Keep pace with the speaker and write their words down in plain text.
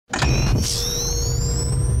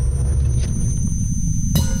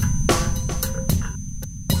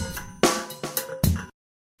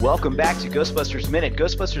Welcome back to Ghostbusters Minute.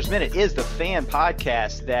 Ghostbusters Minute is the fan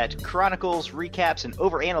podcast that chronicles, recaps, and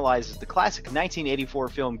overanalyzes the classic 1984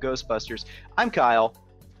 film Ghostbusters. I'm Kyle.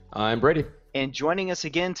 I'm Brady. And joining us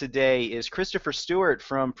again today is Christopher Stewart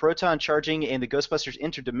from Proton Charging and the Ghostbusters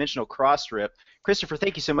Interdimensional Cross Strip. Christopher,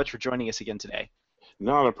 thank you so much for joining us again today.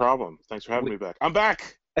 Not a problem. Thanks for having me back. I'm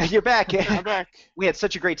back! You're back. I'm back. We had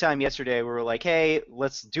such a great time yesterday. We were like, hey,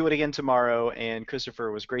 let's do it again tomorrow. And Christopher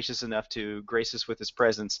was gracious enough to grace us with his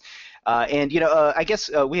presence. I guess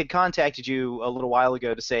we had contacted you a little while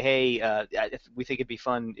ago to say, hey, we think it'd be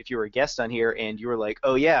fun if you were a guest on here. And you were like,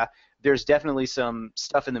 oh, yeah, there's definitely some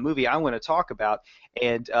stuff in the movie I want to talk about.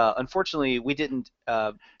 And unfortunately, we didn't.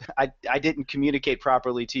 I didn't communicate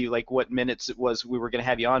properly to you like what minutes it was we were going to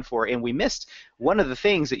have you on for, and we missed one of the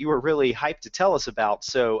things that you were really hyped to tell us about.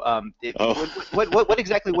 So, what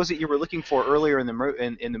exactly was it you were looking for earlier in the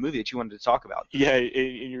movie that you wanted to talk about? Yeah,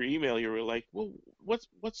 in your email, you were like, well, what's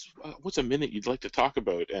a minute you'd like to talk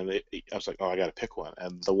about? And I was like, oh, I got to pick one.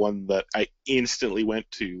 And the one that I instantly went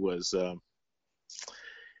to was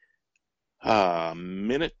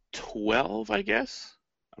minute 12, I guess.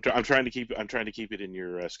 I'm trying to keep it in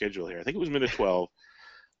your schedule here. I think it was minute 12.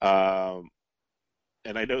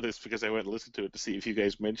 And I know this because I went and listened to it to see if you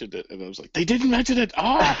guys mentioned it, and I was like, they didn't mention it.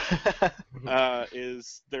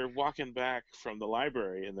 Is they're walking back from the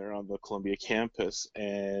library and they're on the Columbia campus,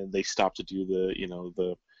 and they stop to do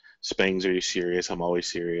the Spangs, are you serious? I'm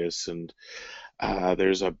always serious. And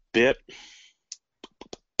there's a bit.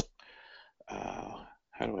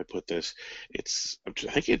 How do I put this? I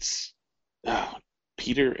think it's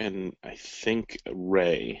Peter and I think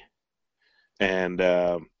Ray, and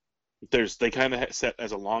they kind of set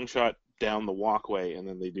as a long shot down the walkway, and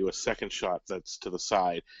then they do a second shot that's to the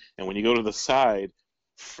side. And when you go to the side,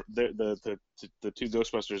 the two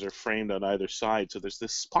Ghostbusters are framed on either side, so there's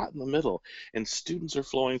this spot in the middle, and students are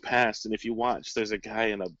flowing past. And if you watch, there's a guy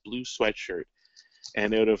in a blue sweatshirt,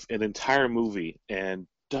 and out of an entire movie and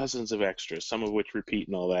dozens of extras, some of which repeat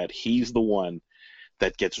and all that, he's the one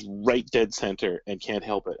that gets right dead center and can't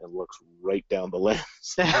help it and looks right down the lens.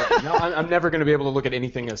 No, I'm never going to be able to look at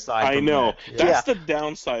anything aside from I know. that. That's the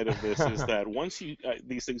downside of this, is that once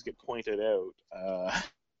these things get pointed out,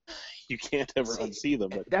 you can't ever unsee them.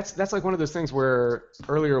 But That's like one of those things where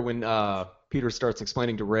earlier when Peter starts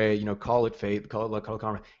explaining to Ray, call it fate, call it luck, call it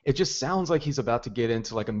karma, it just sounds like he's about to get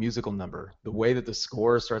into like a musical number. The way that the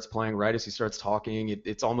score starts playing right as he starts talking,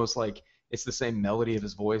 it's almost like it's the same melody of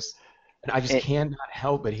his voice. And I just cannot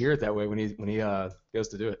help but hear it that way when he goes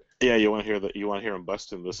to do it. Yeah, you want to hear him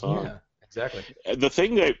busting the song. Yeah, exactly. The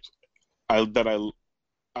thing that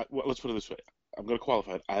let's put it this way, I'm going to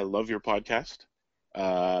qualify it. I love your podcast.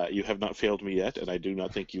 You have not failed me yet, and I do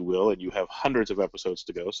not think you will. And you have hundreds of episodes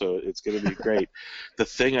to go, so it's going to be great. The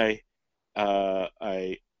thing I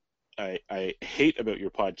hate about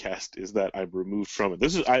your podcast is that I'm removed from it.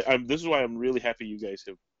 This is why I'm really happy you guys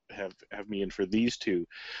have me in for these two,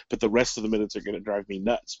 but the rest of the minutes are going to drive me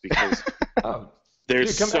nuts because come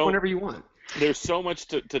back whenever you want. There's so much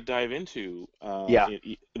to dive into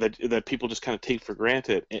that people just kind of take for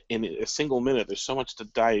granted. In a single minute, there's so much to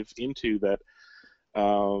dive into that,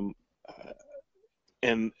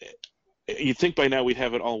 and you'd think by now we'd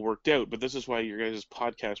have it all worked out, but this is why your guys'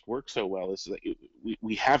 podcast works so well, is that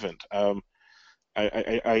we haven't.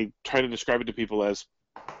 I try to describe it to people as,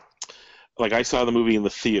 like, I saw the movie in the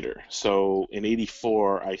theater. So in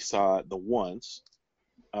 '84, I it once,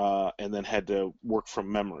 and then had to work from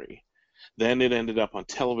memory. Then it ended up on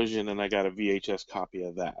television, and I got a VHS copy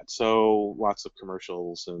of that. So lots of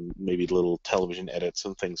commercials and maybe little television edits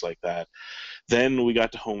and things like that. Then we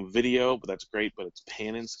got to home video, but that's great, but it's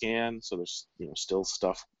pan and scan, so there's still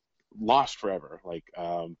stuff lost forever. Like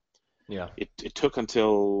it took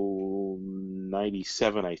until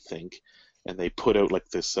 '97, I think, and they put out like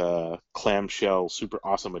this clamshell super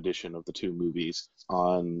awesome edition of the two movies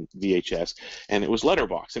on VHS, and it was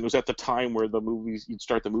letterbox. And it was at the time where the movies, you'd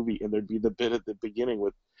start the movie and there'd be the bit at the beginning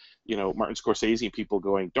with Martin Scorsese and people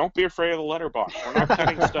going, don't be afraid of the letterbox, we're not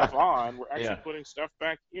cutting stuff on, we're actually putting stuff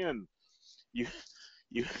back in. You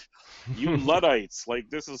Luddites, like,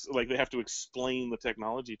 this is like, they have to explain the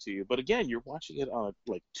technology to you. But again, you're watching it on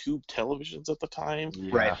like tube televisions at the time,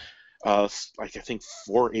 right? Like, I think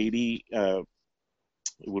 480,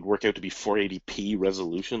 it would work out to be 480p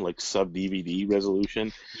resolution, like sub DVD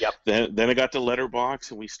resolution. Yep. Then I got to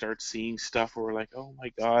letterbox, and we start seeing stuff where we're like, oh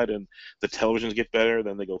my god! And the televisions get better.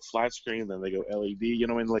 Then they go flat screen. Then they go LED.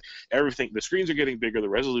 And like everything, the screens are getting bigger, the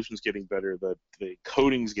resolution's getting better, the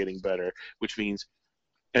coding's getting better, which means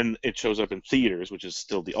and it shows up in theaters, which is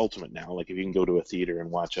still the ultimate now. Like if you can go to a theater and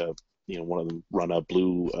watch one of them run a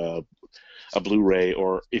Blu-ray,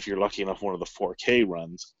 or if you're lucky enough, one of the 4K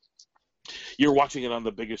runs, you're watching it on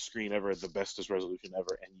the biggest screen ever, the bestest resolution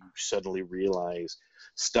ever, and you suddenly realize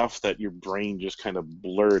stuff that your brain just kind of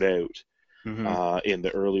blurred out. In the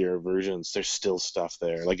earlier versions, there's still stuff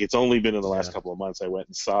there. Like it's only been in the last couple of months I went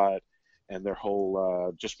and saw it, and their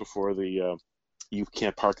whole just before the you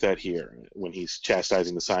can't park that here, when he's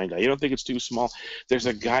chastising the sign guy. You don't think it's too small? There's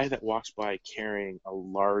a guy that walks by carrying a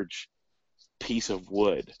large piece of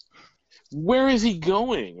wood. Where is he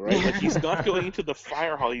going, right? Like he's not going into the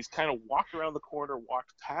fire hall. He's kind of walked around the corner,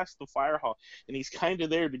 walked past the fire hall, and he's kind of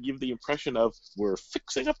there to give the impression of we're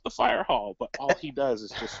fixing up the fire hall. But all he does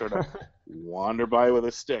is just sort of wander by with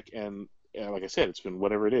a stick. And like I said, it's been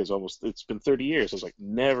whatever it is, it's been 30 years. I was like,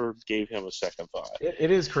 never gave him a second thought.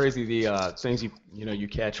 It is crazy the things you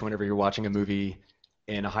catch whenever you're watching a movie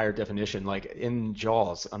in a higher definition, like in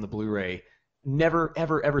Jaws on the Blu-ray. Never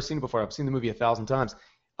ever seen it before. I've seen the movie 1,000 times.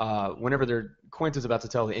 Whenever Quint is about to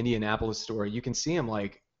tell the Indianapolis story, you can see him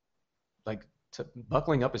like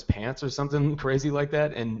buckling up his pants or something crazy like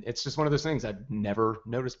that, and it's just one of those things I'd never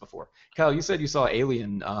noticed before. Kyle, you said you saw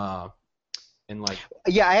Alien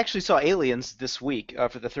Yeah, I actually saw Aliens this week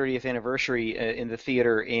for the 30th anniversary in the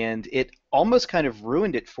theater, and it almost kind of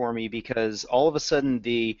ruined it for me because all of a sudden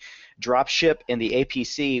the dropship and the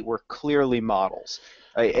APC were clearly models.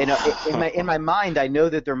 In my mind, I know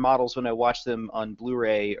that they're models when I watch them on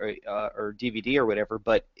Blu-ray or DVD or whatever,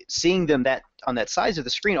 but seeing them on that size of the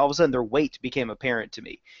screen, all of a sudden their weight became apparent to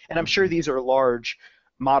me. And I'm sure these are large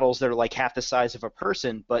models that are like half the size of a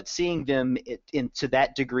person, but seeing them to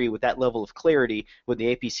that degree with that level of clarity, when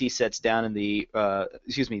the APC sets down and the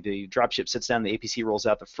dropship sets down and the APC rolls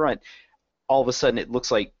out the front, all of a sudden it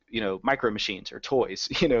looks like micro machines or toys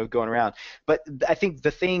going around. But I think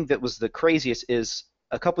the thing that was the craziest is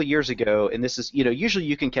a couple of years ago, and this is usually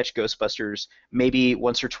you can catch Ghostbusters maybe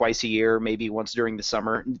once or twice a year, maybe once during the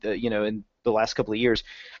summer. In the last couple of years,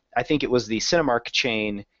 I think it was the Cinemark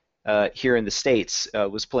chain here in the States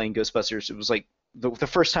was playing Ghostbusters. It was like the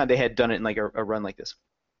first time they had done it in like a run like this,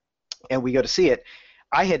 and we go to see it.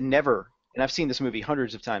 I had never, and I've seen this movie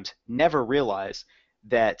hundreds of times, never realized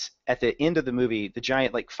that at the end of the movie, the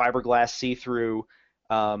giant like fiberglass see-through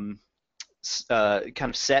kind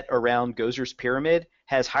of set around Gozer's pyramid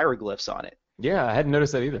has hieroglyphs on it. Yeah, I hadn't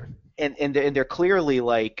noticed that either. And they're clearly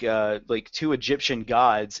like two Egyptian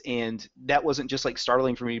gods, and that wasn't just like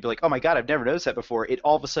startling for me to be like, oh my god, I've never noticed that before. It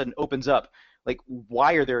all of a sudden opens up. Like,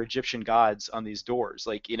 why are there Egyptian gods on these doors?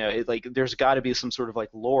 Like, there's got to be some sort of like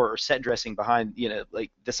lore or set dressing behind,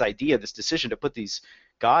 like this idea, this decision to put these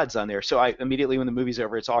gods on there. So I immediately, when the movie's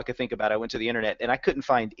over, it's all I could think about. I went to the internet and I couldn't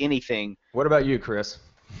find anything. What about you, Chris?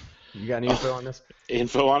 You got any info on this?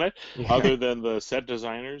 Info on it? Yeah. Other than the set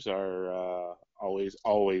designers are always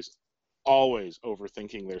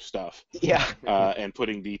overthinking their stuff. Yeah. And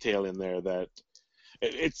putting detail in there that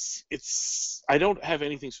it's. I don't have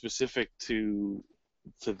anything specific to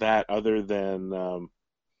that other than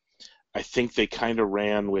I think they kind of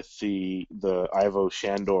ran with the Ivo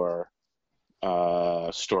Shandor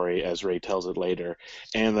story, as Ray tells it later,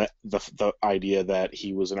 and the idea that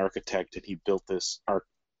he was an architect and he built this Art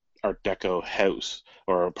Deco house,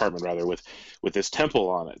 or apartment rather, with this temple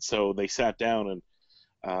on it. So they sat down and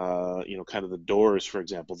kind of the doors, for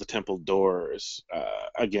example, the temple doors.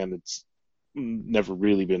 Again, it's never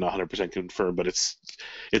really been 100% confirmed, but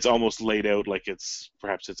it's almost laid out like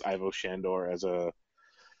perhaps it's Ivo Shandor as the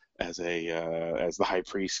high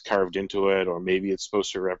priest carved into it, or maybe it's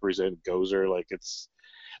supposed to represent Gozer. Like it's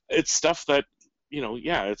stuff that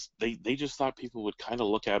they just thought people would kind of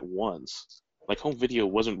look at once. Like home video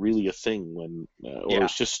wasn't really a thing when, or it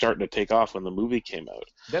was just starting to take off when the movie came out.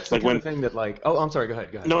 That's the kind of thing that oh, I'm sorry, go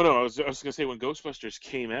ahead. No, I was gonna say when Ghostbusters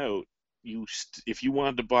came out, if you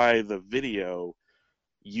wanted to buy the video,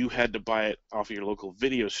 you had to buy it off of your local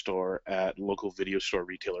video store at local video store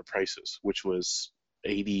retailer prices, which was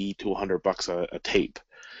 $80 to $100 a tape.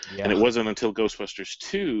 Yeah. And it wasn't until Ghostbusters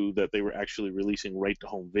 2 that they were actually releasing right to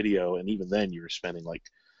home video, and even then you were spending like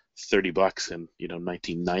 $30 and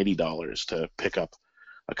 $1990 to pick up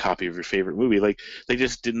a copy of your favorite movie. Like they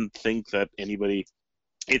just didn't think that anybody.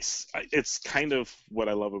 It's kind of what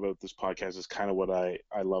I love about this podcast, is kind of what I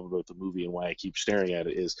love about the movie, and why I keep staring at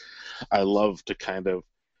it is I love to kind of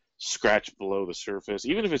scratch below the surface,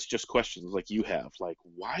 even if it's just questions like you have, like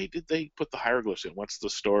why did they put the hieroglyphs in? What's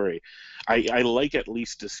the story? I like at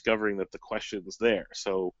least discovering that the question's there.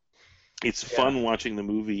 So it's Yeah. fun watching the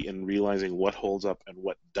movie and realizing what holds up and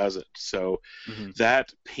what doesn't. So Hmm.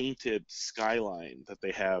 that painted skyline that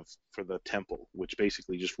they have for the temple, which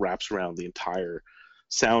basically just wraps around the entire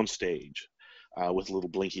soundstage with little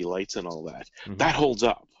blinky lights and all that, Mhm. that holds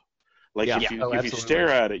up. Like Yeah. Yeah. Oh, if you absolutely. stare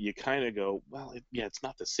at it, you kind of go, well, yeah, it's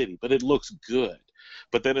not the city, but it looks good.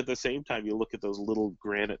 But then at the same time, you look at those little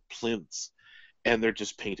granite plinths, and they're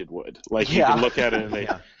just painted wood. Like you can Yeah. look at it, and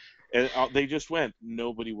Yeah. they just went,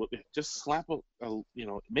 nobody will just slap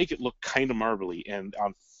make it look kind of marbly, and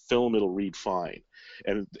on film it'll read fine.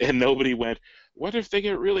 And nobody went, what if they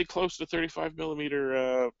get really close to 35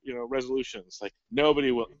 millimeter resolutions? Like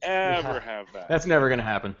nobody will Yeah. ever have that. That's never gonna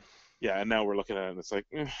happen. Yeah, and now we're looking at it and it's like,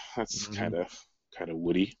 that's Hmm. kind of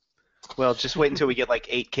woody. Well, just wait until we get like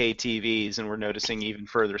 8K TVs and we're noticing even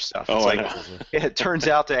further stuff. It's Oh, I like know. Absolutely. it turns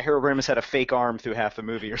out that Harold Ramis had a fake arm through half the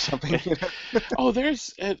movie or something. Oh,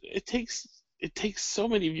 it takes so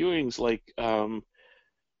many viewings, like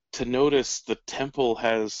to notice the temple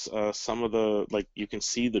has some of the, like, you can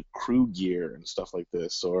see the crew gear and stuff like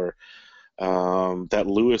this, or that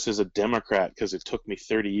Lewis is a Democrat, because it took me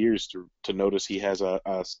 30 years to notice he has a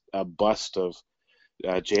bust of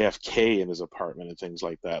JFK in his apartment and things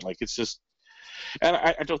like that. Like, it's just, and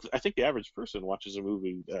I think the average person watches a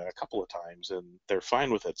movie a couple of times and they're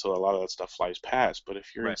fine with it, so a lot of that stuff flies past. But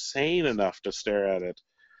if you're Right. insane enough to stare at it,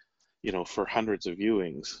 for hundreds of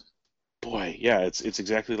viewings, boy, yeah, it's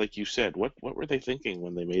exactly like you said. What were they thinking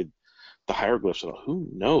when they made the hieroglyphs? And all? Who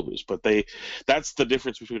knows? But that's the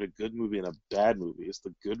difference between a good movie and a bad movie. Is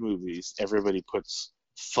the good movies, everybody puts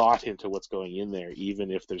thought into what's going in there, even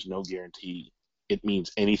if there's no guarantee it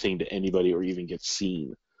means anything to anybody or even gets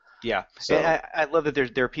seen. Yeah, and So I love that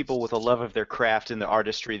there are people with a love of their craft and the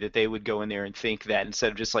artistry that they would go in there and think that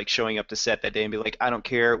instead of just like showing up to set that day and be like, I don't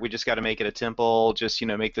care, we just got to make it a temple, just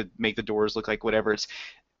make the doors look like whatever.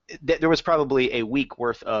 There was probably a week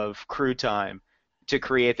worth of crew time to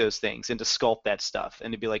create those things and to sculpt that stuff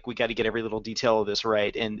and to be like, we got to get every little detail of this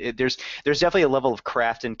right. And there's definitely a level of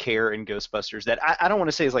craft and care in Ghostbusters that I don't want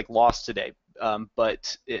to say is like lost today,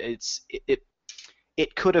 but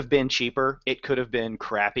it could have been cheaper. It could have been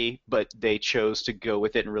crappy, but they chose to go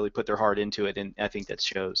with it and really put their heart into it, and I think that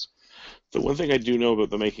shows. the one thing I do know about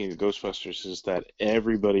the making of Ghostbusters is that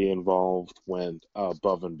everybody involved went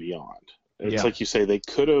above and beyond. It's Yeah. like you say, they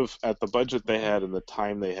could have, at the budget they had and the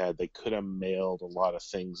time they had, they could have mailed a lot of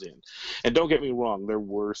things in. And don't get me wrong, there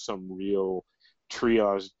were some real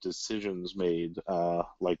triage decisions made,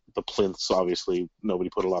 like the plinths, obviously, nobody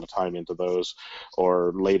put a lot of time into those.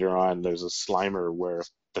 Or later on, there's a Slimer where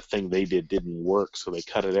the thing they didn't work, so they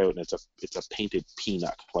cut it out, and it's a painted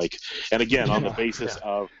peanut. Like, and again, on the Yeah. basis Yeah.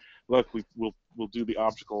 of, look, we'll do the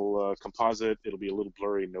optical composite. It'll be a little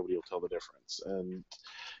blurry. Nobody will tell the difference. And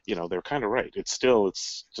they're kind of right. It's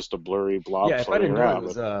just a blurry blob Yeah. If I floating didn't know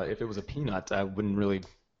around. if it was a peanut, I wouldn't really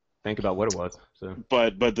think about what it was. So.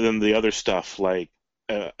 But then the other stuff, like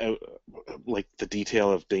the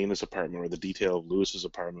detail of Dana's apartment, or the detail of Lewis's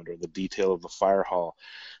apartment, or the detail of the fire hall,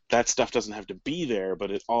 that stuff doesn't have to be there, but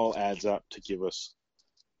it all adds up to give us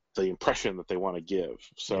the impression that they want to give. Yeah.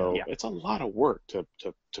 So Yeah. it's a lot of work to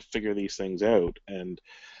figure these things out. And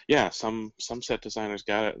yeah, some set designers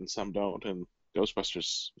got it and some don't. And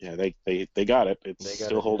Ghostbusters, yeah, they got it. It's They got still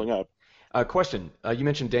it. Yeah. holding up. Question. You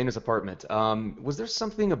mentioned Dana's apartment. Was there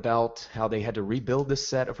something about how they had to rebuild the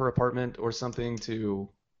set of her apartment or something to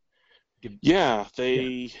give? Yeah, Yeah.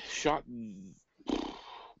 they shot.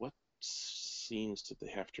 What scenes did they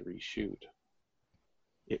have to reshoot?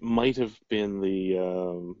 It might have been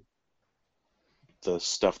the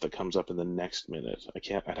stuff that comes up in the next minute. I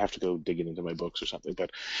can't. I'd have to go digging into my books or something.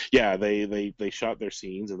 But yeah, they shot their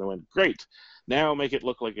scenes and they went, great. Now make it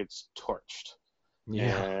look like it's torched.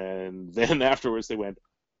 Yeah. And then afterwards they went,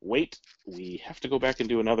 wait, we have to go back and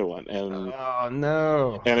do another one. Oh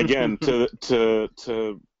no. And again, to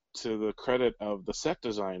the credit of the set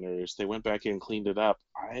designers, they went back in, cleaned it up.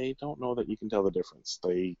 I don't know that you can tell the difference.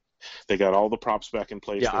 They got all the props back in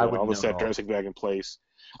place. Yeah, They I got all wouldn't the know at set all. dressing back in place.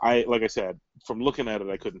 Like I said, from looking at it,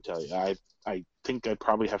 I couldn't tell you. I think I'd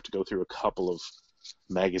probably have to go through a couple of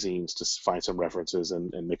magazines to find some references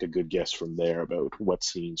and make a good guess from there about what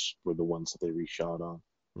scenes were the ones that they reshot on.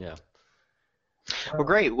 Yeah. Well,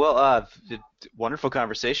 great. Well, wonderful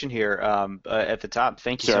conversation here at the top.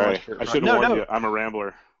 Thank you so much Sorry, for. I should have No, warned no, you. I'm a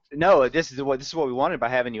rambler. no. This is what we wanted by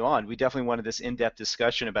having you on. We definitely wanted this in-depth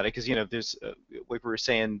discussion about it because there's like we were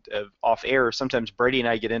saying off air. Sometimes Brady and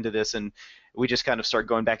I get into this and we just kind of start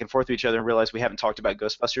going back and forth with each other and realize we haven't talked about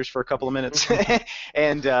Ghostbusters for a couple of minutes.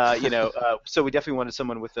 And so we definitely wanted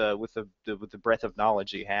someone with the breadth of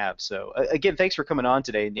knowledge that you have. So again, thanks for coming on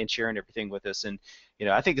today and sharing everything with us. And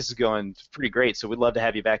I think this is going pretty great. So we'd love to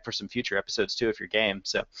have you back for some future episodes too, if you're game.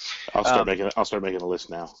 So I'll start making a list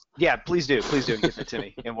now. Yeah, please do and give it to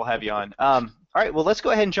me, and we'll have you on. All right, well, let's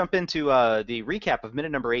go ahead and jump into the recap of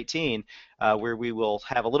minute number 18, where we will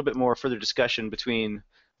have a little bit more further discussion between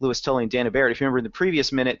Louis Tully and Dana Barrett. If you remember in the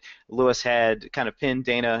previous minute, Louis had kind of pinned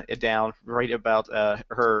Dana down right about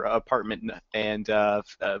her apartment and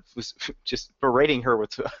was just berating her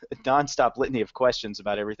with a nonstop litany of questions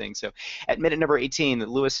about everything. So at minute number 18,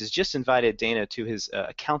 Louis has just invited Dana to his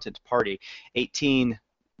accountant party. 18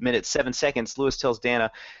 minutes 7 seconds, Louis tells Dana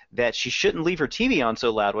that she shouldn't leave her TV on so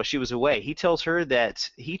loud while she was away. He tells her that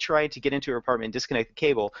he tried to get into her apartment and disconnect the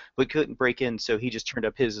cable, but couldn't break in, so he just turned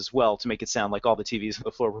up his as well to make it sound like all the TVs on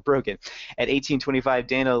the floor were broken. At 18:25,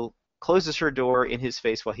 Dana closes her door in his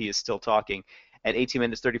face while he is still talking. At 18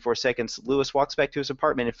 minutes 34 seconds, Louis walks back to his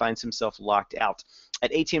apartment and finds himself locked out.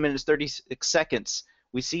 At 18 minutes 36 seconds,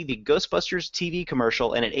 we see the Ghostbusters TV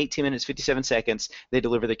commercial, and at 18 minutes 57 seconds, they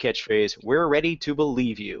deliver the catchphrase, "We're ready to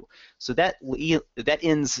believe you." So that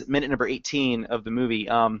ends minute number 18 of the movie.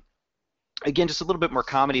 Again, just a little bit more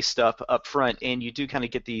comedy stuff up front, and you do kind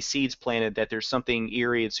of get the seeds planted that there's something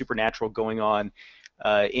eerie and supernatural going on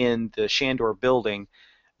in the Shandor building.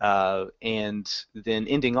 And then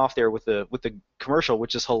ending off there with the commercial,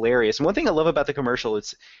 which is hilarious. And one thing I love about the commercial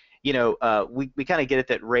is, we kind of get it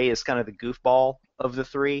that Ray is kind of the goofball of the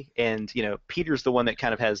three, and Peter's the one that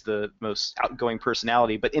kind of has the most outgoing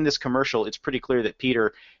personality. But in this commercial, it's pretty clear that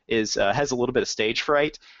Peter has a little bit of stage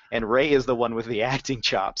fright, and Ray is the one with the acting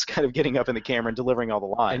chops, kind of getting up in the camera and delivering all the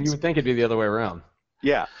lines. And you would think it'd be the other way around.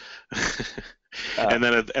 Yeah. And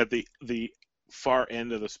then at the far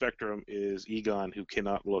end of the spectrum is Egon, who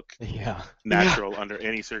cannot look natural under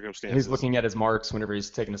any circumstances. He's looking at his marks whenever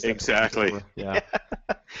he's taking a step. Exactly. Yeah.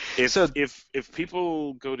 If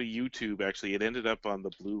people go to YouTube, actually, it ended up on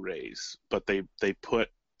the Blu-rays, but they put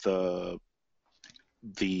the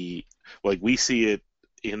like we see it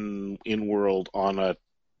in world on a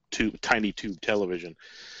tiny tube television.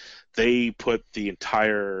 They put the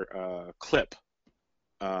entire clip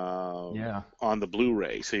on the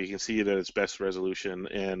Blu-ray, so you can see it at its best resolution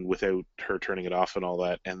and without her turning it off and all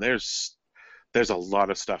that. And there's a lot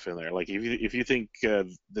of stuff in there. Like if you think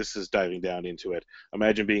this is diving down into it,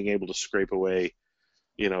 imagine being able to scrape away,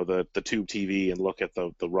 the tube TV and look at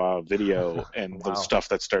the raw video and Wow. the stuff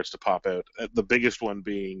that starts to pop out. The biggest one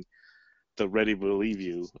being the "Ready to Believe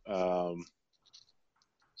You."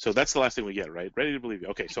 So that's the last thing we get, right? Ready to Believe You.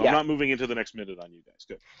 Okay, so I'm not moving into the next minute on you guys.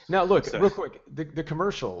 Good. Now, look, real quick, the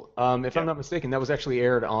commercial, if I'm not mistaken, that was actually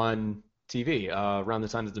aired on TV around the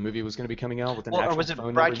time that the movie was going to be coming out with an actual or was it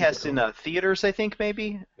phone broadcast number in theaters, I think,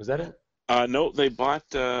 maybe? Was that it? No, they bought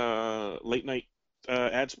late night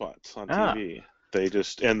ad spots on TV.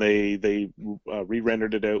 They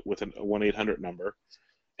re-rendered it out with a 1-800 number,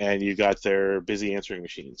 and you got their busy answering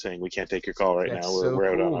machine saying, "We can't take your call right now.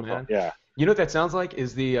 We're out on a call." Yeah. You know what that sounds like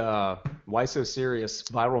is the Why So Serious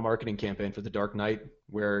viral marketing campaign for The Dark Knight,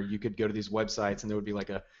 where you could go to these websites and there would be like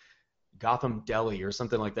a Gotham Deli or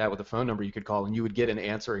something like that with a phone number you could call, and you would get an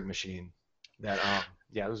answering machine. That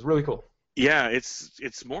it was really cool. Yeah,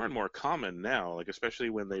 it's more and more common now, like especially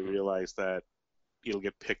when they realize that it'll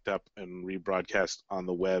get picked up and rebroadcast on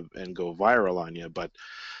the web and go viral on you. But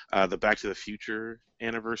the Back to the Future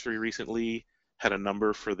anniversary recently had a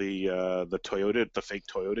number for the fake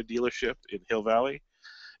Toyota dealership in Hill Valley,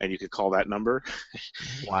 and you could call that number.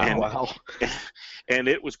 Wow. And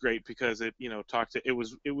it was great because it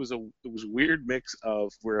was a weird mix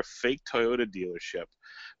of, we're a fake Toyota dealership.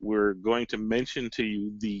 We're going to mention to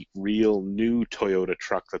you the real new Toyota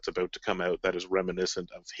truck that's about to come out that is reminiscent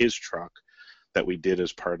of his truck that we did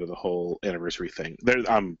as part of the whole anniversary thing.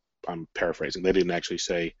 I'm paraphrasing. They didn't actually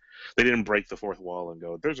say, they didn't break the fourth wall and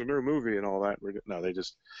go, "There's a new movie" and all that. No,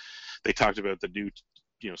 they talked about the new,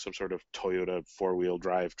 some sort of Toyota 4-wheel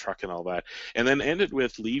drive truck and all that, and then ended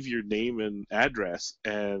with "Leave your name and address."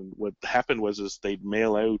 And what happened was they'd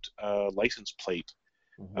mail out license plate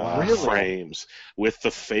frames with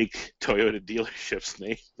the fake Toyota dealership's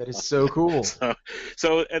name. That is so cool.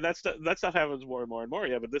 So and that stuff happens more and more and more.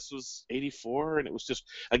 Yeah, but this was '84, and it was just,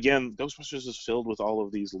 again, Ghostbusters is filled with all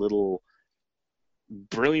of these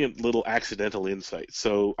brilliant little accidental insights.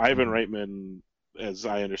 So Ivan Reitman, as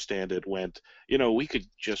I understand it, went, we could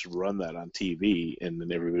just run that on TV, and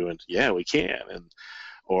then everybody went, "Yeah, we can."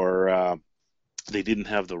 Or they didn't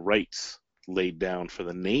have the rights laid down for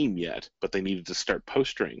the name yet, but they needed to start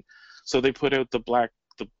posting. So they put out the black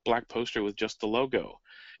the black poster with just the logo,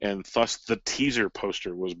 and thus the teaser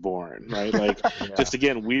poster was born, right? Like, Yeah. just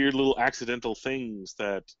again, weird little accidental things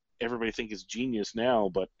that everybody think is genius now,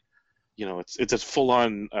 but it's a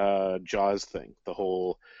full-on Jaws thing. The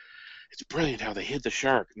whole, it's brilliant how they hid the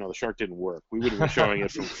shark. No, the shark didn't work. We would have been showing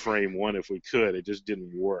it from frame one if we could. It just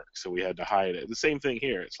didn't work, so we had to hide it. The same thing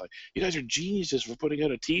here. It's like, you guys are geniuses for putting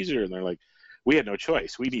out a teaser, and they're like, we had no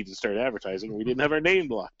choice. We need to start advertising. We didn't have our name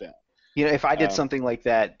locked down. If I did Um, something like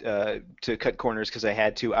that to cut corners because I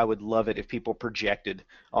had to, I would love it if people projected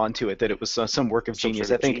onto it that it was some work of Some genius.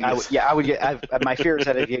 sort I of think I would, genius. yeah, I would get. My fear is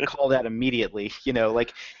that I'd get called out immediately.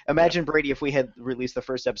 Like imagine Brady if we had released the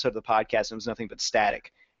first episode of the podcast and it was nothing but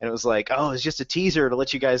static, and it was like, oh, it's just a teaser to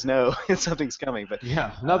let you guys know something's coming. But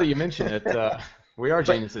Yeah. Now that you mention it, we are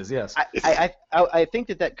But geniuses. Yes. I think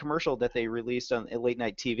that commercial that they released on late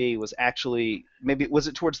night TV was actually maybe was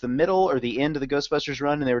it towards the middle or the end of the Ghostbusters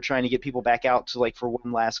run, and they were trying to get people back out to like for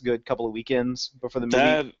one last good couple of weekends before the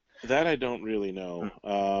movie. that I don't really know.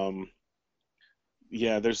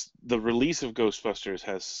 Yeah, there's the release of Ghostbusters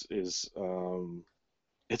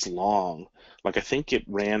it's long. Like, I think it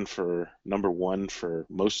ran for #1 for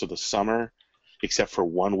most of the summer, except for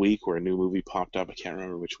 1 week where a new movie popped up. I can't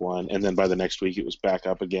remember which one. And then by the next week, it was back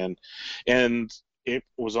up again. And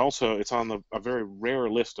it's on a very rare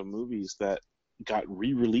list of movies that got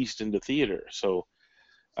re-released into theater. So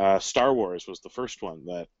Star Wars was the first one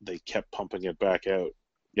that they kept pumping it back out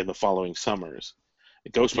in the following summers.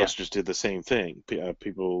 Yeah. Ghostbusters did the same thing.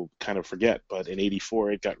 People kind of forget, but in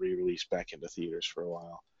 '84 it got re-released back into theaters for a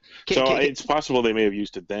while. Can, So can, it's possible they may have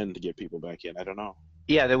used it then to get people back in. I don't know.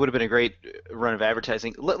 Yeah, that would have been a great run of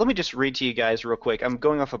advertising. Let me just read to you guys real quick. I'm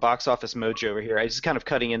going off a Box Office Mojo over here. I just kind of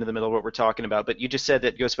cutting into the middle of what we're talking about, but you just said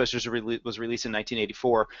that Ghostbusters was released in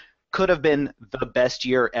 1984. Could have been the best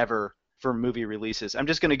year ever for movie releases. I'm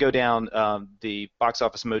just going to go down the Box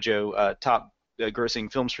Office Mojo top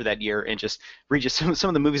grossing films for that year and just read you some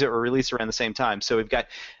of the movies that were released around the same time. So we've got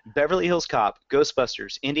Beverly Hills Cop,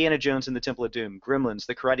 Ghostbusters, Indiana Jones and the Temple of Doom, Gremlins,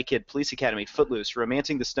 The Karate Kid, Police Academy, Footloose,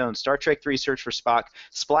 Romancing the Stone, Star Trek III: Search for Spock,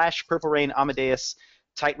 Splash, Purple Rain, Amadeus,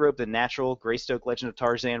 Tightrope, The Natural, Greystoke, Legend of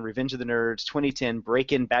Tarzan, Revenge of the Nerds, 2010,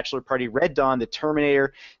 Break-In, Bachelor Party, Red Dawn, The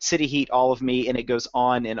Terminator, City Heat, All of Me, and it goes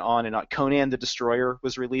on and on and on. Conan the Destroyer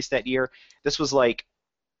was released that year. This was like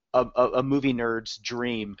a movie nerd's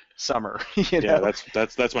dream summer. Yeah,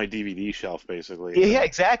 that's my DVD shelf basically. Yeah,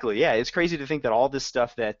 exactly. Yeah, it's crazy to think that all this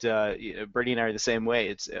stuff that Brady and I are the same way.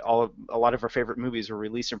 It's a lot of our favorite movies were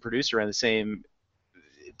released and produced around the same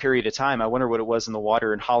period of time. I wonder what it was in the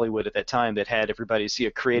water in Hollywood at that time that had everybody see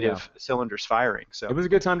a creative cylinders firing. So It was a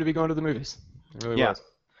good time to be going to the movies. It really was.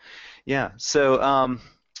 yeah. So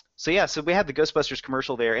we had the Ghostbusters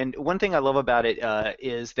commercial there, and one thing I love about it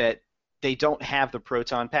is that they don't have the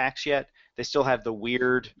proton packs yet. They still have the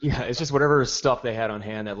weird. Yeah, it's just whatever stuff they had on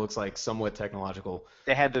hand that looks like somewhat technological.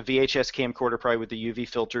 They had the VHS camcorder probably with the UV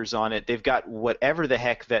filters on it. They've got whatever the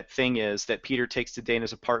heck that thing is that Peter takes to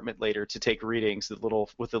Dana's apartment later to take readings. The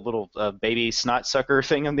little baby snot sucker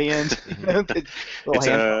thing on the end. The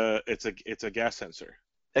little It's a gas sensor.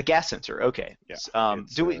 A gas sensor. Okay. Yeah.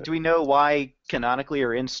 Do we know why canonically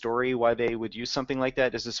or in story why they would use something like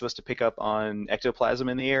that? Is it supposed to pick up on ectoplasm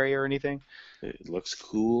in the area or anything? It looks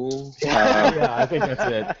cool. Yeah, I think that's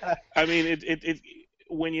it. I mean, it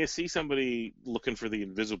when you see somebody looking for the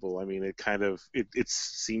invisible, I mean, it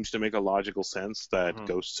seems to make a logical sense that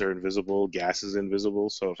ghosts are invisible, gas is invisible.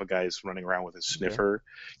 So if a guy's running around with a sniffer,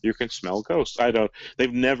 you can smell ghosts.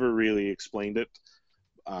 They've never really explained it.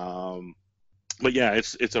 But yeah,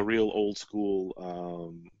 it's a real old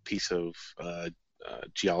school piece of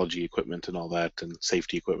geology equipment and all that, and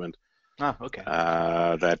safety equipment. Oh, okay.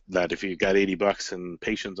 That if you got $80 and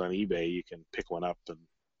patience on eBay, you can pick one up and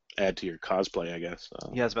add to your cosplay, I guess.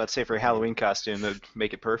 Yeah, I was about to say for a Halloween costume, that'd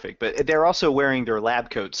make it perfect. But they're also wearing their lab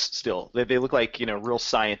coats still. They look like real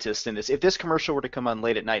scientists in this. If this commercial were to come on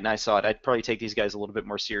late at night and I saw it, I'd probably take these guys a little bit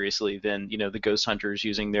more seriously than the ghost hunters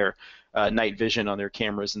using their night vision on their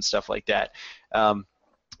cameras and stuff like that.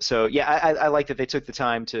 So yeah, I like that they took the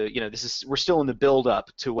time to we're still in the build up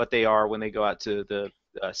to what they are when they go out to the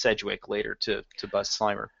Sedgwick later to bust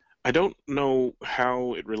Slimer. I don't know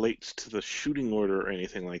how it relates to the shooting order or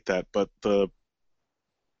anything like that, but the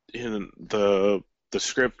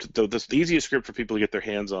script, the easiest script for people to get their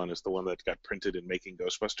hands on is the one that got printed in Making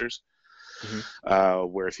Ghostbusters,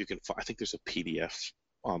 where if you can, I think there's a PDF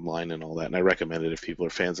online and all that, and I recommend it if people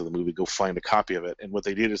are fans of the movie, go find a copy of it. And what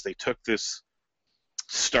they did is they took this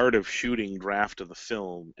start of shooting draft of the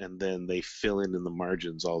film, and then they fill in the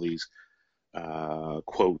margins all these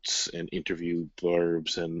quotes and interview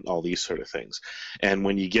blurbs and all these sort of things. And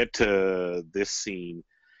when you get to this scene,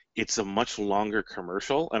 it's a much longer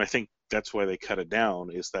commercial, and I think that's why they cut it down.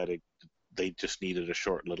 Is that they just needed a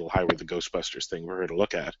short little Highway the Ghostbusters thing we're here to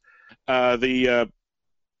look at. The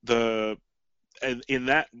and in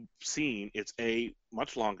that scene, it's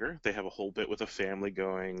much longer. They have a whole bit with a family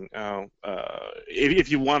going. If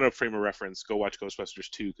you want a frame of reference, go watch Ghostbusters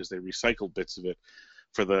 2 because they recycled bits of it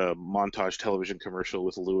for the montage television commercial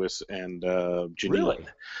with Lewis and Janine. Really?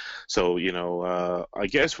 So I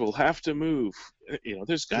guess we'll have to move.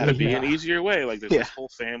 There's got to be an easier way. Like there's this whole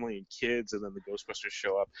family and kids, and then the Ghostbusters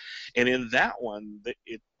show up, and in that one,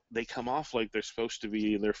 they come off like they're supposed to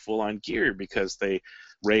be in their full-on gear because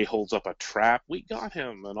Ray holds up a trap. We got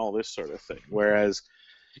him, and all this sort of thing. Whereas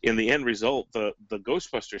in the end result, the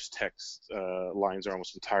Ghostbusters text lines are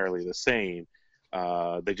almost entirely the same.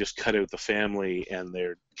 They just cut out the family, and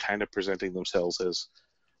they're kind of presenting themselves as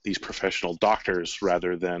these professional doctors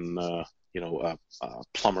rather than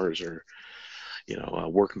plumbers or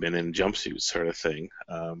workmen in jumpsuits sort of thing.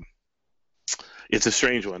 It's a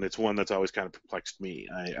strange one. It's one that's always kind of perplexed me.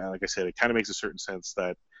 Like I said, it kind of makes a certain sense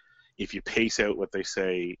that if you pace out what they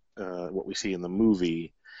say, what we see in the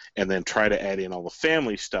movie, and then try to add in all the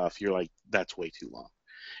family stuff, you're like, that's way too long.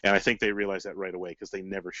 And I think they realized that right away because they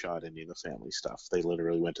never shot any of the family stuff. They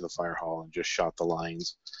literally went to the fire hall and just shot the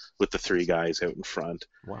lines with the three guys out in front.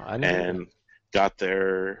 Wow, and got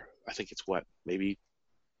there, I think it's maybe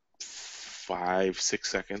 5-6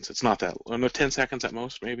 seconds. It's not that, 10 seconds at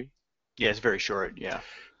most, maybe. Yeah, it's very short. Yeah.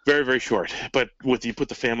 Very, very short. But you put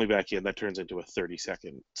the family back in, that turns into a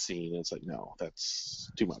 30-second scene. And it's like, no,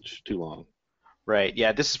 that's too much, too long. Right.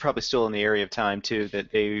 Yeah, this is probably still in the area of time too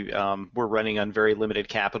that they were running on very limited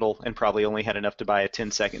capital and probably only had enough to buy a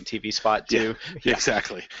 10-second TV spot too. Yeah,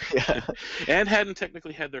 exactly. Yeah. And hadn't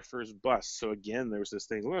technically had their first bust. So again, there was this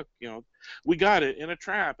thing. Look, we got it in a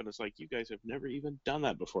trap, and it's like you guys have never even done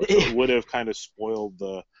that before. So it would have kind of spoiled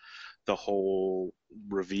the whole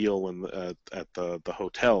reveal at the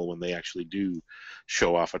hotel when they actually do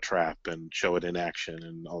show off a trap and show it in action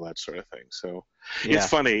and all that sort of thing. So It's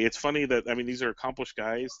funny. It's funny that, these are accomplished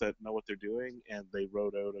guys that know what they're doing, and they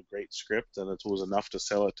wrote out a great script, and it was enough to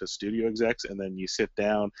sell it to studio execs, and then you sit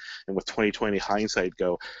down and with 20/20 hindsight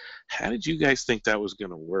go, how did you guys think that was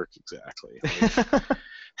going to work exactly? Like,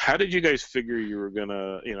 how did you guys figure you were going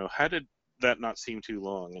to, how did that not seem too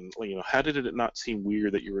long? And, how did it not seem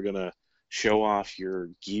weird that you were going to show off your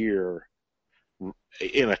gear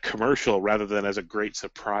in a commercial rather than as a great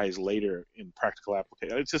surprise later in practical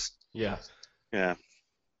application? It's just yeah.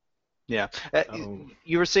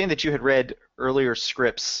 You were saying that you had read earlier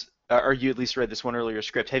scripts, or you at least read this one earlier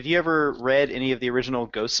script. Have you ever read any of the original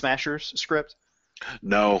Ghost Smashers script?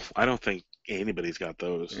 No, I don't think anybody's got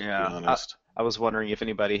those. Yeah, to be honest. I was wondering if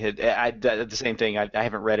anybody had. The same thing. I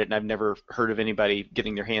haven't read it, and I've never heard of anybody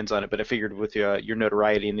getting their hands on it. But I figured with your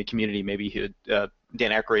notoriety in the community, maybe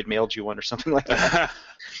Dan Aykroyd mailed you one or something like that.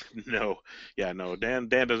 No. Dan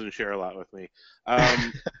doesn't share a lot with me.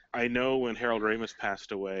 I know when Harold Ramis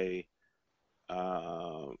passed away,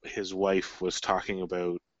 his wife was talking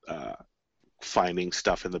about finding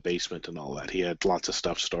stuff in the basement and all that. He had lots of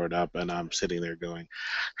stuff stored up, and I'm sitting there going,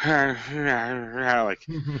 like,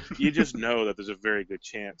 you just know that there's a very good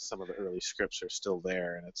chance some of the early scripts are still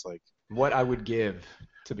there, and it's like, what I would give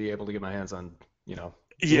to be able to get my hands on,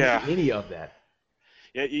 any of that.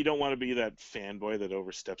 Yeah, you don't want to be that fanboy that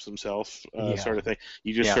oversteps himself, sort of thing.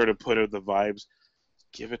 You just sort of put out the vibes.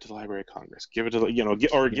 Give it to the Library of Congress. Give it to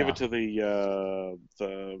give it to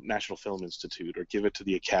the National Film Institute, or give it to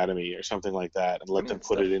the Academy or something like that, and let them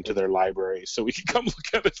put it into their library so we can come look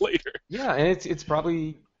at it later. Yeah, and it's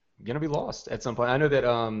probably gonna be lost at some point. I know that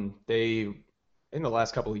they in the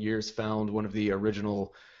last couple of years found one of the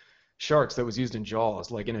original sharks that was used in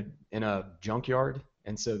Jaws, like in a junkyard,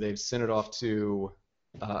 and so they've sent it off to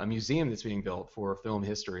a museum that's being built for film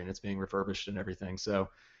history, and it's being refurbished and everything. So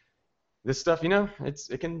this stuff,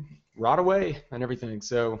 it can rot away and everything.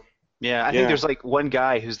 So yeah, I think there's like one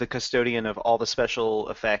guy who's the custodian of all the special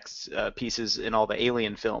effects pieces in all the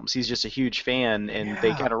Alien films. He's just a huge fan, and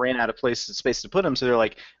they kind of ran out of space to put him. So they're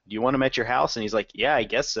like, "Do you want him at your house?" And he's like, "Yeah, I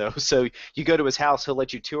guess so." So you go to his house, he'll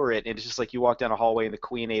let you tour it, and it's just like you walk down a hallway and the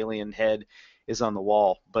Queen Alien head is on the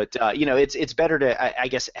wall. But it's better to I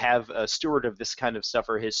guess have a steward of this kind of stuff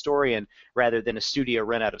or a historian rather than a studio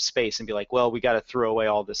run out of space and be like, well, we got to throw away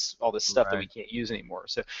all this stuff that we can't use anymore.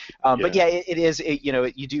 So but yeah, it is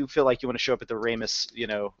you do feel like you want to show up at the Ramis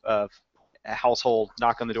household,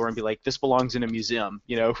 knock on the door and be like, this belongs in a museum,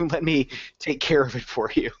 let me take care of it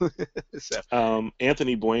for you. So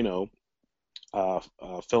Anthony Bueno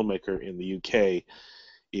filmmaker in the UK,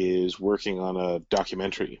 is working on a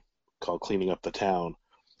documentary called "Cleaning Up the Town," uh,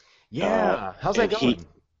 Yeah. How's that and going?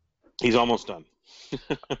 he's almost done.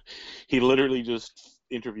 He literally just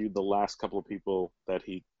interviewed the last couple of people that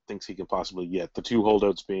he thinks he can possibly get. The two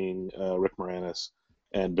holdouts being Rick Moranis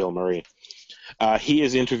and Bill Murray. He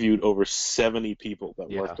has interviewed over 70 people that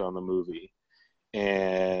Yeah. worked on the movie,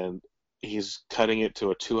 and he's cutting it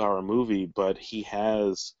to a 2-hour movie, but he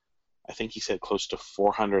has, I think he said, close to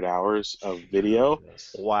 400 hours of video.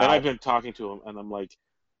 Yes. And I've Wow. been talking to him, and I'm like,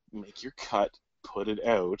 make your cut, put it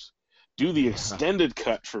out, do the Yeah. extended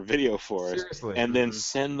cut for video for us, Seriously. and then Mhm.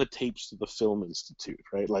 send the tapes to the Film Institute,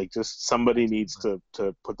 right? Like, just somebody needs to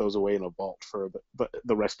put those away in a vault for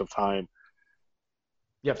the rest of time.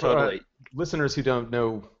 Yeah, for Totally. listeners who don't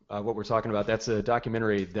know what we're talking about, that's a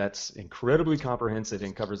documentary that's incredibly comprehensive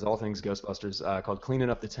and covers all things Ghostbusters called Cleaning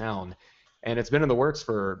Up the Town. And it's been in the works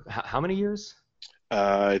for how many years?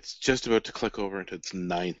 It's just about to click over into its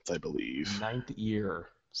ninth, I believe. Ninth year.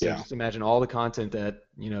 So Yeah. just imagine all the content that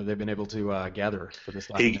they've been able to gather for this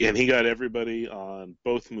documentary. He got everybody on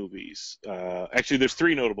both movies. Actually, there's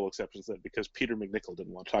three notable exceptions then, because Peter McNichol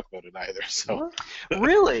didn't want to talk about it either. So What?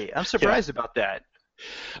 Really? I'm surprised about that.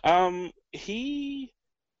 he,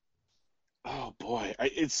 oh boy,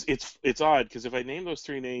 it's odd because if I name those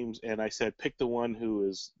three names and I said pick the one who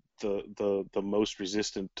is the most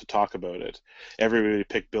resistant to talk about it, everybody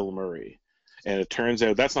picked Bill Murray, and it turns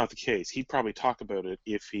out that's not the case. He'd probably talk about it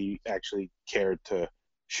if he actually cared to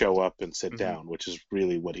show up and sit Mhm. down, which is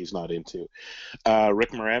really what he's not into.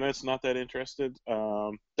 Rick Moranis not that interested.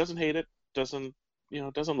 Doesn't hate it. Doesn't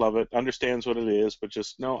love it. Understands what it is, but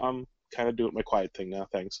just no. I'm kind of doing my quiet thing now.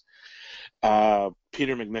 Thanks.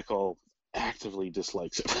 Peter McNichol actively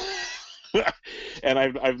dislikes it. And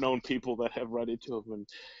I've known people that have run into him and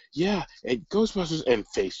yeah, and Ghostbusters and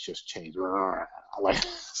face just changed. Like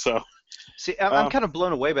so. See, I'm Um, kind of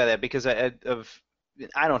blown away by that because I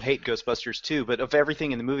don't hate Ghostbusters 2, but of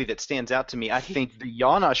everything in the movie that stands out to me, I think the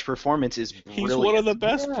Janosch performance is he's one of brilliant. the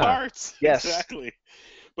best Yeah. parts. Yes. Exactly.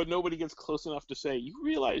 But nobody gets close enough to say, you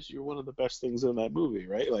realize you're one of the best things in that movie,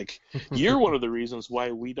 right? Like, you're one of the reasons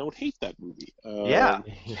why we don't hate that movie. Yeah.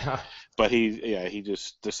 Yeah. But he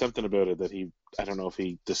just, there's something about it that I don't know if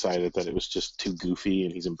he decided that it was just too goofy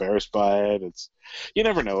and he's embarrassed by it. You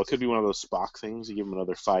never know. It could be one of those Spock things. You give him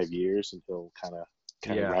another 5 years and he'll kind of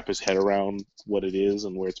Yeah. wrap his head around what it is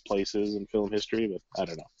and where its place is in film history, but I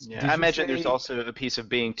don't know. Yeah, Did I you imagine there's say- also a piece of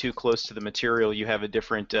being too close to the material. You have a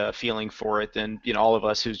different feeling for it than all of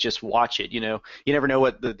us who just watch it. You never know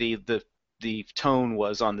what the tone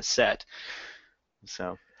was on the set.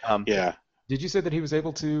 So Yeah. Did you say that he was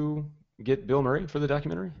able to get Bill Murray for the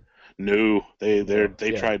documentary? No, they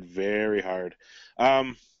Yeah. tried very hard.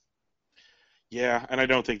 Um, yeah, and I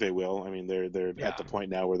don't think they will. I mean, they're Yeah. at the point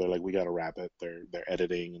now where they're like, we got to wrap it. They're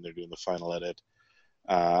editing and they're doing the final edit.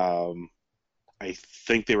 Um, I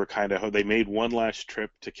think they were they made one last trip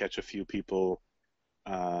to catch a few people.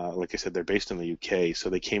 Like I said, they're based in the UK, so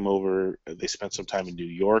they came over. They spent some time in New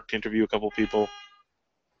York to interview a couple people,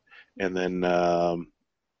 and then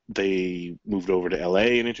they moved over to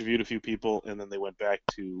LA and interviewed a few people, and then they went back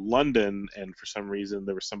to London, and for some reason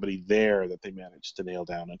there was somebody there that they managed to nail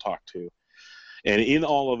down and talk to. And in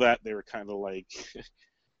all of that, they were kind of like,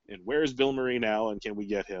 and where's Bill Murray now, and can we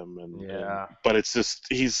get him? Yeah. But it's just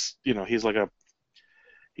he's like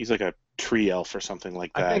a tree elf or something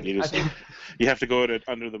like that. I think You have to go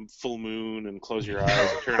under the full moon and close your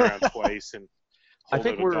eyes and turn around twice and I hold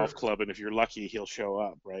think out a we're- golf club, and if you're lucky, he'll show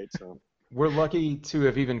up, right? So we're lucky to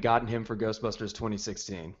have even gotten him for Ghostbusters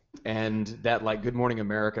 2016 and that like Good Morning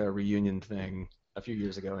America reunion thing a few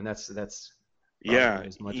years ago, and that's yeah, probably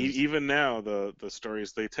as much as even now the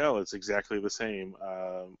stories they tell, it's exactly the same.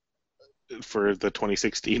 For the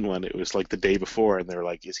 2016 one, it was like the day before, and they're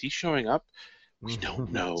like, "Is he showing up? We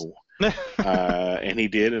don't know." And he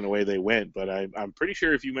did, and away they went. But I'm pretty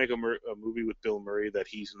sure if you make a movie with Bill Murray that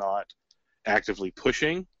he's not actively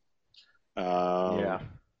pushing, Yeah.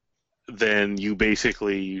 then you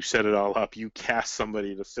set it all up. You cast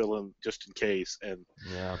somebody to fill in just in case, and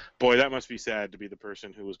Yeah. boy, that must be sad to be the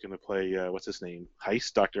person who was going to play what's his name,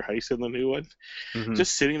 Heiss, Dr. Heiss in the new one, Mhm.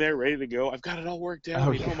 just sitting there ready to go. I've got it all worked out.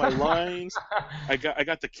 Oh, I know yeah. my lines. I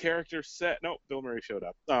got the character set. No, Bill Murray showed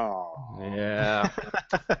up. Oh, Yeah.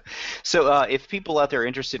 So if people out there are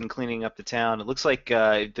interested in cleaning up the town, it looks like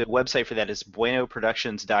the website for that is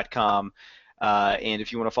buenoproductions.com. And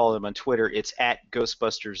if you want to follow them on Twitter, it's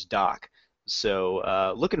 @GhostbustersDoc.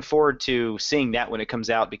 So looking forward to seeing that when it comes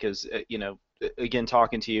out because again,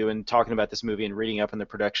 talking to you and talking about this movie and reading up on the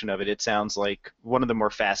production of it, it sounds like one of the more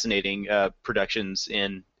fascinating productions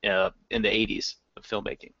in the 80s of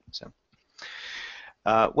filmmaking. So,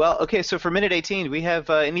 well, okay. So for minute 18, do we have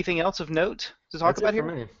anything else of note to talk about here?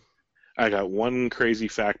 For me. I got one crazy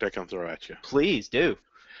fact I can throw at you. Please do.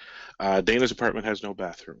 Dana's apartment has no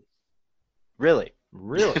bathroom. Really?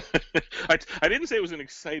 Really? I didn't say it was an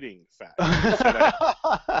exciting fact.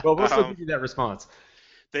 Well, we'll still give you that response.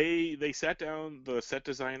 They sat down the set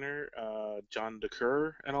designer, John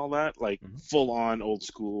DeCur, and all that, like full-on old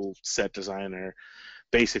school set designer,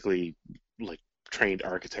 basically like trained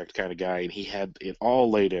architect kind of guy, and he had it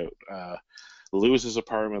all laid out. Lewis's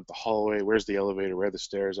apartment, the hallway, where's the elevator, where the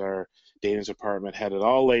stairs are. Dana's apartment had it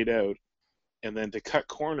all laid out. And then to cut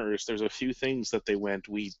corners, there's a few things that they went,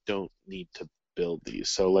 we don't need to build these.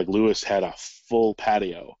 So like Lewis had a full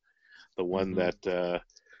patio, the one that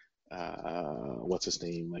what's his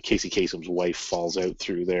name, Casey Kasem's wife falls out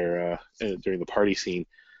through there during the party scene.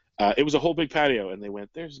 It was a whole big patio, and they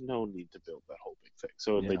went, there's no need to build that whole big thing.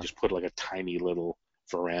 So they just put like a tiny little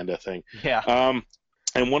veranda thing. Yeah.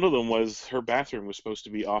 And one of them was her bathroom was supposed to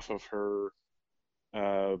be off of her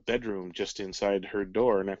bedroom, just inside her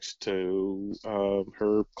door next to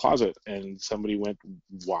her closet. And somebody went,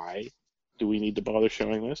 why do we need to bother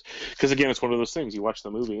showing this? Because again, it's one of those things, you watch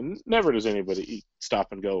the movie and never does anybody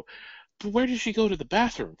stop and go, but where does she go to the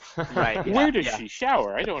bathroom? Right. Yeah, where does she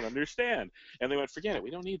shower? I don't understand. And they went, forget it,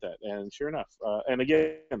 we don't need that. And sure enough, and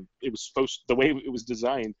again, it was the way it was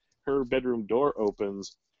designed, her bedroom door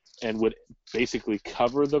opens and would basically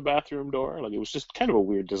cover the bathroom door. Like, it was just kind of a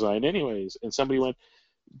weird design anyways. And somebody went,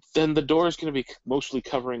 then the door is going to be mostly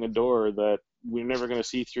covering a door that we're never going to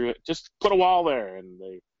see through it. Just put a wall there. And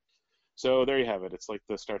so there you have it. It's like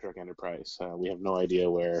the Star Trek Enterprise. We have no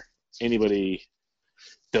idea where anybody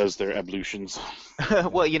does their ablutions.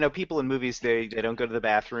 Well, you know, people in movies, they don't go to the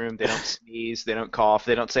bathroom, they don't sneeze, they don't cough,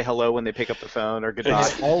 they don't say hello when they pick up the phone or goodbye.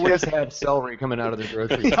 They always have celery coming out of their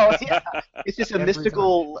grocery. Oh, yeah. It's just a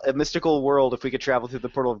mystical world. If we could travel through the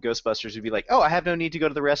portal of Ghostbusters, we'd be like, oh, I have no need to go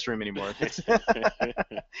to the restroom anymore.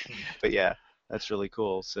 But yeah, that's really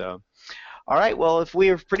cool. So, all right, well, if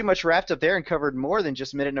we've pretty much wrapped up there and covered more than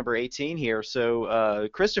just minute number 18 here, so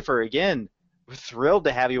Christopher, again, we're thrilled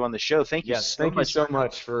to have you on the show. Thank you so much. Thank you so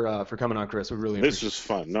much for coming on, Chris. We really appreciate it. This was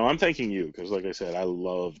fun. No, I'm thanking you because, like I said, I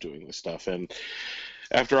love doing this stuff. And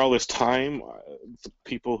after all this time, the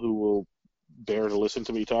people who will bear to listen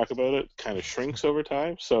to me talk about it kind of shrinks over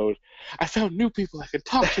time. So I found new people I could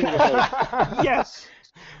talk to about it. Yes.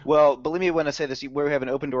 Well, believe me when I say this, we have an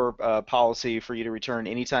open door policy for you to return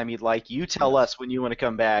anytime you'd like. You tell us when you want to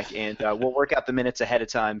come back, and we'll work out the minutes ahead of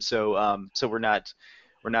time so we're not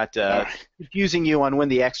confusing you on when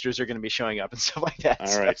the extras are going to be showing up and stuff like that.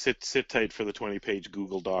 All right, sit tight for the 20-page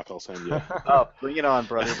Google Doc I'll send you. Oh, bring it on,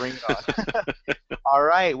 brother, bring it on. All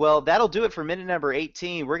right, well, that'll do it for minute number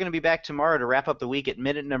 18. We're going to be back tomorrow to wrap up the week at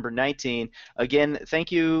minute number 19. Again,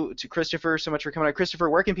 thank you to Christopher so much for coming on. Christopher,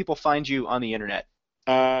 where can people find you on the internet?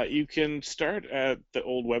 You can start at the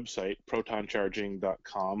old website,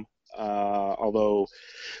 protoncharging.com. Although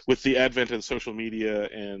with the advent of social media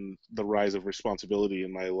and the rise of responsibility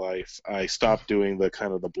in my life, I stopped doing the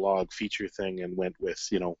kind of the blog feature thing and went with,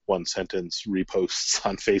 one sentence reposts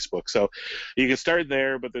on Facebook. So you can start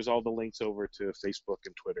there, but there's all the links over to Facebook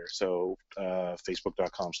and Twitter. So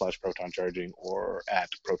facebook.com/protoncharging or at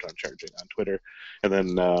protoncharging on Twitter. And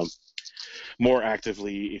then more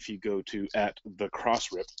actively, if you go to at the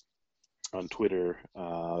Crossrip on Twitter,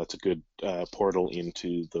 that's a good portal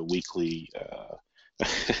into the weekly.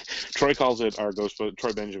 Troy calls it our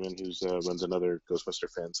Troy Benjamin, who runs another Ghostbuster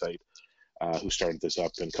fan site, who started this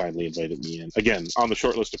up and kindly invited me in. Again, on the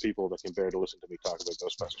short list of people that can bear to listen to me talk about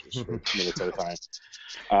Ghostbusters for minutes at a time.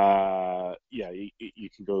 You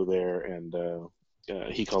can go there, and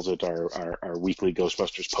he calls it our weekly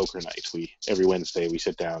Ghostbusters poker night. Every Wednesday we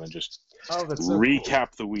sit down and just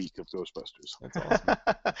recap the week of Ghostbusters. That's awesome.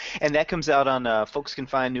 And that comes out on folks can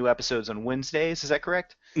find new episodes on Wednesdays. Is that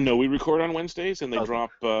correct? No, we record on Wednesdays and they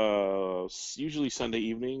drop usually Sunday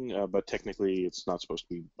evening, but technically it's not supposed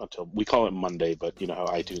to be until we call it Monday. But you know how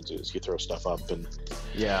iTunes is, you throw stuff up and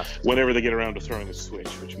whenever they get around to throwing a switch,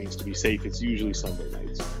 which means to be safe, it's usually Sunday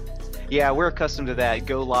nights. Yeah, we're accustomed to that.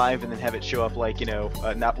 Go live and then have it show up like,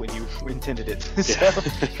 not when you intended it.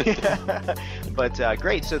 But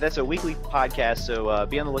great. So that's a weekly podcast. So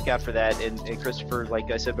be on the lookout for that. And Christopher,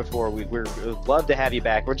 like I said before, we'd love to have you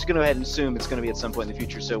back. We're just going to go ahead and assume it's going to be at some point in the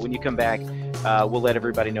future. So when you come back, we'll let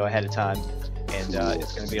everybody know ahead of time. and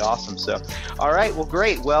it's going to be awesome. So, all right, well,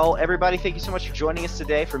 great. Well, everybody, thank you so much for joining us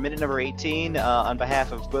today for minute number 18. On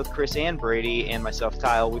behalf of both Chris and Brady and myself,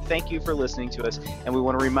 Kyle, we thank you for listening to us, and we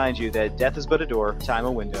want to remind you that death is but a door, time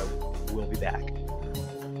a window. We'll be back.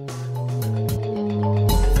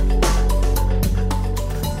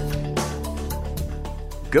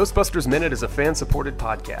 Ghostbusters Minute is a fan-supported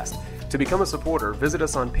podcast. To become a supporter, visit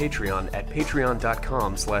us on Patreon at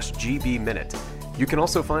patreon.com/gbminute. You can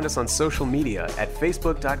also find us on social media at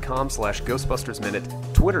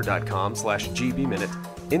facebook.com/ghostbustersminute, twitter.com/gbminute,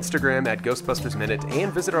 Instagram at ghostbustersminute,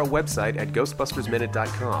 and visit our website at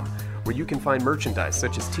ghostbustersminute.com, where you can find merchandise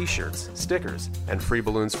such as t-shirts, stickers, and free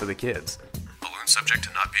balloons for the kids. Balloons subject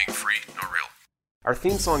to not being free nor real. Our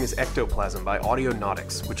theme song is Ectoplasm by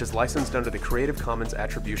Audionautics, which is licensed under the Creative Commons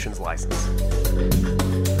Attributions license.